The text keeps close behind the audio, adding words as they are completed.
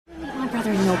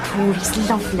in your pool. He's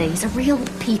lovely. He's a real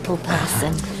people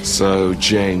person. So,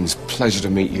 James, pleasure to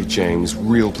meet you, James.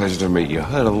 Real pleasure to meet you.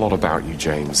 Heard a lot about you,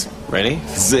 James. Really?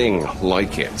 Zing,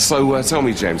 like it. So, tell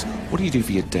me, James, what do you do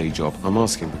for your day job? I'm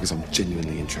asking because I'm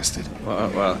genuinely interested.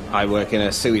 Well, I work in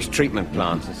a sewage treatment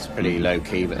plant. It's pretty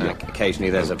low-key, but occasionally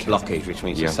there's a blockage, which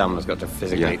means someone's got to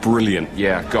physically... Yeah, brilliant.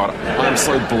 Yeah, God, I'm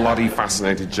so bloody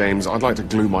fascinated, James. I'd like to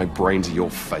glue my brain to your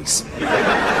face.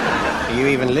 Are you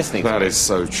even listening? That is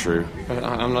so true.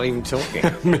 I'm not even talking.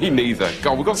 Me neither.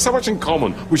 God, we've got so much in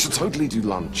common. We should totally do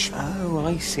lunch. Oh,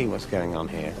 I see what's going on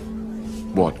here.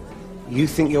 What? You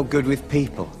think you're good with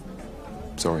people.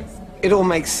 Sorry. It all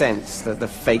makes sense, the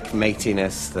fake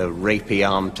matiness, the rapey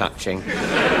arm-touching.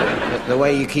 The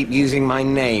way you keep using my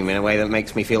name in a way that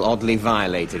makes me feel oddly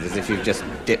violated, as if you've just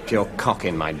dipped your cock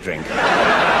in my drink.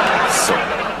 So,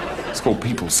 it's called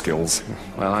people skills.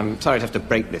 Well, I'm sorry to have to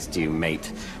break this to you,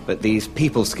 mate, but these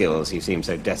people skills you seem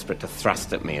so desperate to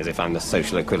thrust at me as if I'm the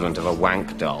social equivalent of a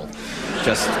wank doll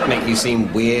just make you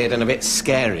seem weird and a bit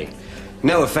scary.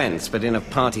 No offence, but in a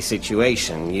party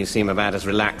situation, you seem about as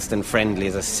relaxed and friendly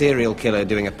as a serial killer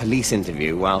doing a police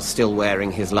interview while still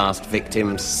wearing his last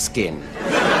victim's skin.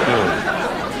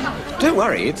 Don't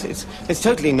worry, it's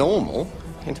totally normal.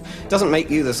 It doesn't make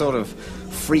you the sort of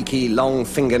freaky,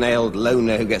 long-fingernailed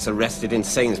loner who gets arrested in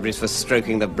Sainsbury's for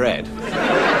stroking the bread.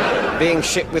 Being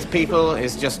shit with people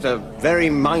is just a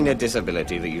very minor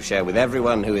disability that you share with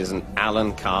everyone who isn't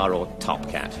Alan Carr or Top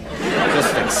Cat.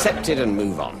 Just accept it and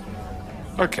move on.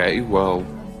 Okay, well,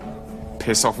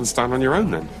 piss off and stand on your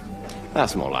own then.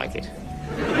 That's more like it.